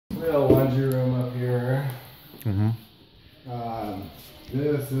We got a laundry room up here. Mm-hmm.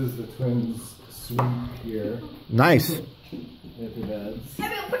 This is the twins' suite here. Nice. With the beds.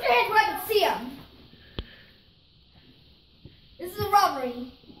 Hey, put your hands where I can see them. This is a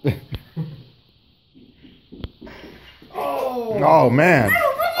robbery. Oh man.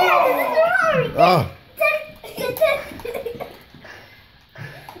 Oh.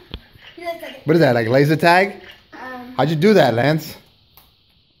 What is that, like laser tag? How'd you do that, Lance?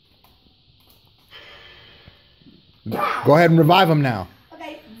 Go ahead and revive him now.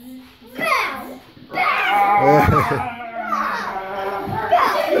 Okay.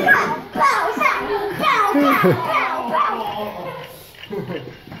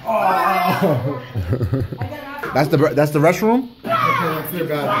 That's the restroom? That's their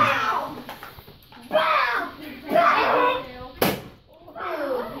bathroom.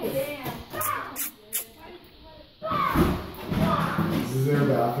 This is their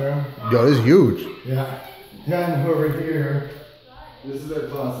bathroom. Yo, this is huge. Yeah. And over here, this is their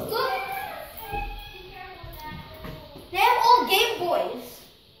closet. They have old Game Boys.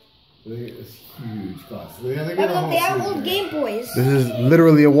 Look at this huge closet. They have old Game Boys. This is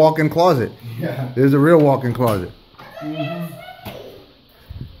literally a walk-in closet. Yeah. This is a real walk-in closet. Mm-hmm.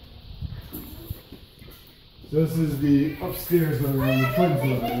 So this is the upstairs living room, the twins'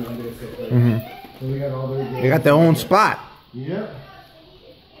 living room, basically. Mm-hmm. So we got all their games. They got their own spot. Yep.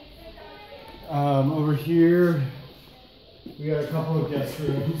 Over here, we got a couple of guest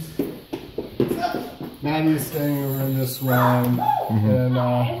rooms. Maddie's staying over in this one, and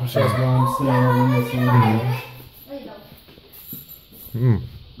Michelle's mom staying over in this one.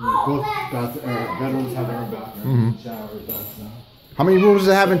 Both bedrooms have their own bathrooms, showers, also. How many rooms does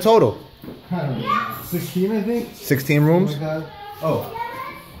it have in total? I don't know, 16, I think. 16 rooms? Like oh.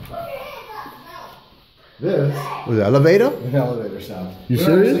 This Was it elevator? an elevator shaft. You We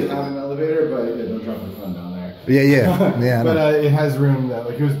serious? don't actually have an elevator, but yeah, don't drop the fun down there. Yeah, yeah. Yeah, I But know. it has room that,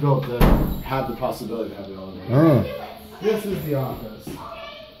 like, it was built to have the possibility to have the elevator. Oh. This is the office.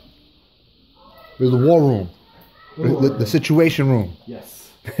 There's the war room. The situation room. Yes.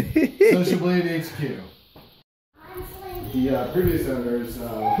 SocialBlade HQ. The previous owners,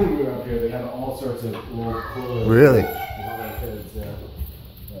 when we were up here, they had all sorts of little clothes. Really? Like all their kids, yeah.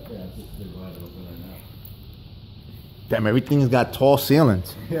 But yeah, it's just a big wide open right now. Damn, everything's got tall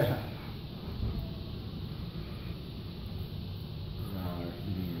ceilings. Yeah.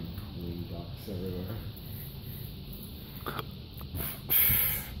 Heating and cooling ducts everywhere.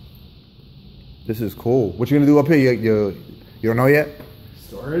 This is cool. What you gonna do up here? You don't know yet?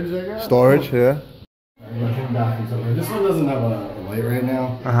 Storage, I guess? Storage, yeah. Bathrooms over here. This one doesn't have a light right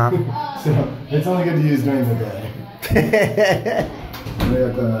now. Uh-huh. So it's only good to use during the day. We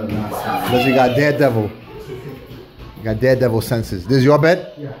have the master. Plus you got Daredevil. You got Daredevil senses. This is your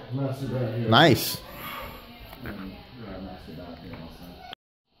bed? Yeah, master bed here. Nice. And master bath here also.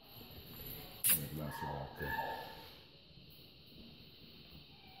 There's master wall too.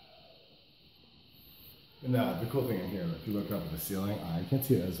 And the cool thing in here, if you look up at the ceiling, I can't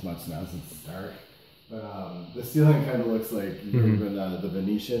see it as much now since it's dark. But the ceiling kind of looks like even the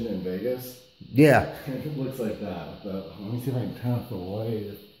Venetian in Vegas. Yeah. It looks like that. But let me see if I can turn off the light.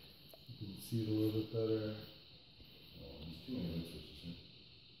 If you can see it a little bit better.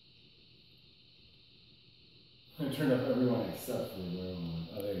 I turned up everyone except for the room.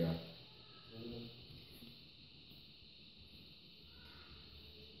 Oh, there you go.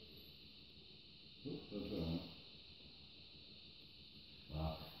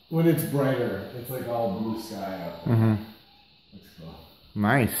 Wow. When it's brighter, it's like all blue sky out there. Looks cool.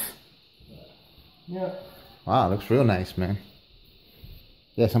 Nice. Yeah. Wow, looks real nice, man.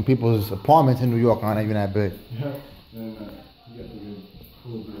 Yeah, some people's apartments in New York aren't even that big. Yeah. And you got the good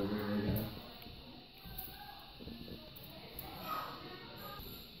cool bit over here again.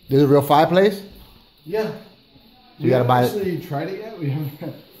 This is a real fireplace? Yeah. You gotta buy it. We haven't actually tried it yet. We haven't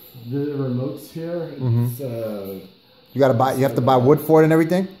got the remotes here. It's, You have to buy wood for it and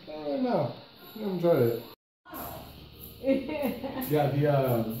everything? no. We haven't tried it.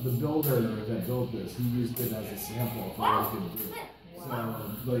 Yeah, the builder that built this, he used it as a sample for what he could do.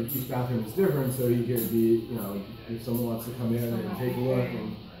 So, like, each bathroom is different, so you could be, you know, if someone wants to come in and take a look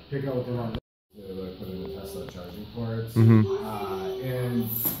and pick out what they want, they like put in the Tesla charging ports. And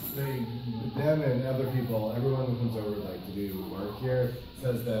them and other people, everyone who comes over like to do work here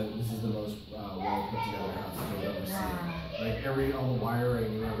says that this is the most well put together house they've ever seen. Like all the wiring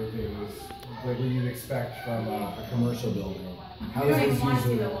and everything is like what you'd expect from a commercial building. You don't even want to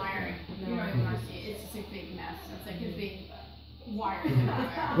see the wiring. You don't even want to see it. It's just a big mess. It's like a big wiring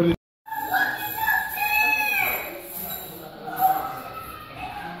everywhere.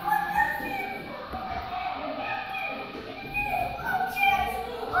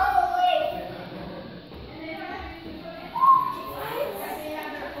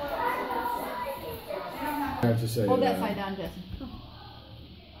 have to show you Hold that that. side down, Jesse.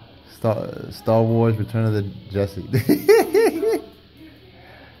 Star Wars Return of the Jesse.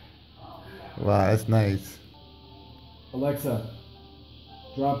 Wow, that's nice. Alexa,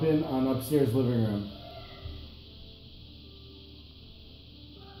 drop in on upstairs living room.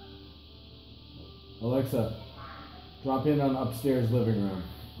 Alexa, drop in on upstairs living room.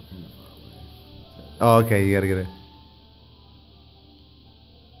 Oh, okay, you gotta get it.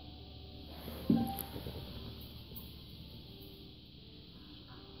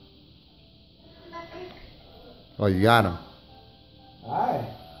 Oh, you got him. Hi.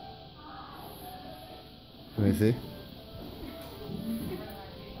 Let me see.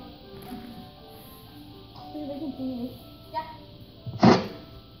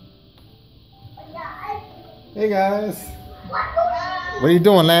 Hey guys. What are you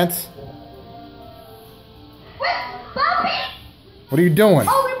doing, Lance? What are you doing?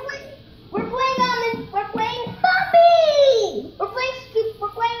 Oh, we're playing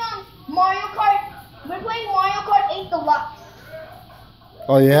Mario Kart. We're playing Mario Kart 8 Deluxe.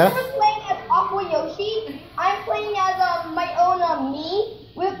 Oh yeah? We're playing as Aqua Yoshi. I'm playing as my own me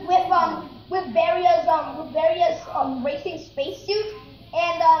with various racing spacesuits,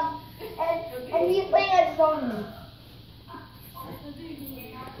 and he's playing as his own me.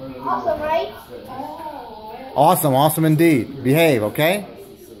 Awesome, right? Awesome, awesome indeed. Behave, okay?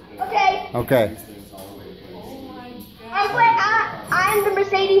 Okay. Okay. I'm the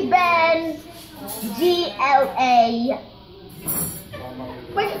Mercedes-Benz GLA.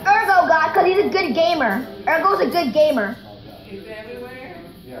 Which Ergo got because he's a good gamer. Ergo's a good gamer.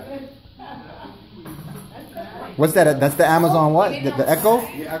 What's that? That's the Amazon what? The Echo?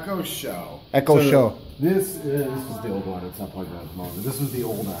 The Echo Show. Echo Show. This was the old one. It's not plugged in at the moment. This was the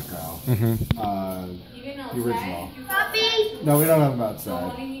old Echo. The original. Puppy. No, we don't have them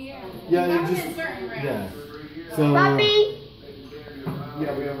outside. Yeah, they just. Yeah. So. Puppy.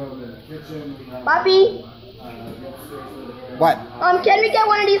 Yeah, we have them in the kitchen. We have Puppy. What? Can we get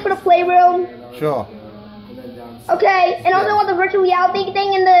one of these for the playroom? Sure. And then downstairs. Okay, and also I want the virtual reality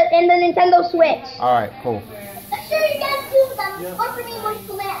thing in the Nintendo Switch. All right, cool. Make sure you get two of them. One for me, one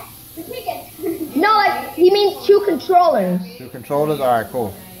for Matt. The tickets. No, like he means two controllers. 2 controllers? All right,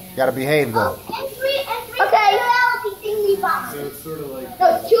 cool. You gotta behave though. And three okay. Reality thingy bobbers. So it's sort of like.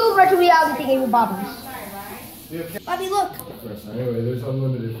 No, 2 virtual reality thingy bobbers. Bobby, look. Anyway, there's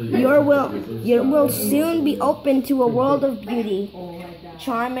unlimited for you. Your will soon be open to a world of beauty,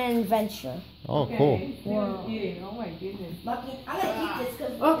 charm, and adventure. Oh, cool. Wow. Oh my goodness. Lucky, I'm gonna eat this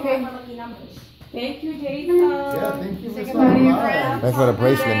because Okay. my lucky numbers. Thank you, Jason. Yeah, thank you for Say stopping goodbye to your by. friends. Thanks for the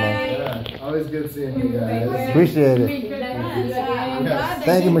bracelet, man. Yeah, always good seeing you guys. Appreciate it. Yes.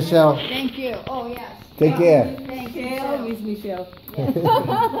 Thank you, Michelle. Thank you. Oh, yes. Take care. Michelle, Miss Michelle.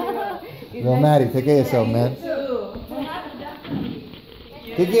 Yo, Maddie, take care of yourself, man.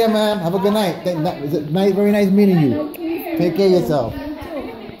 Take care, man. Have a good night. It's a nice, very nice meeting you. Take care of yourself. It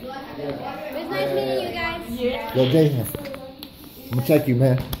was nice meeting you guys. Yo, Jason. I'm gonna check you,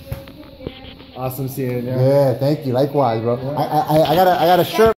 man. Awesome seeing you. Yeah, thank you. Likewise, bro. I got a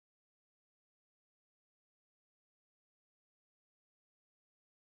shirt.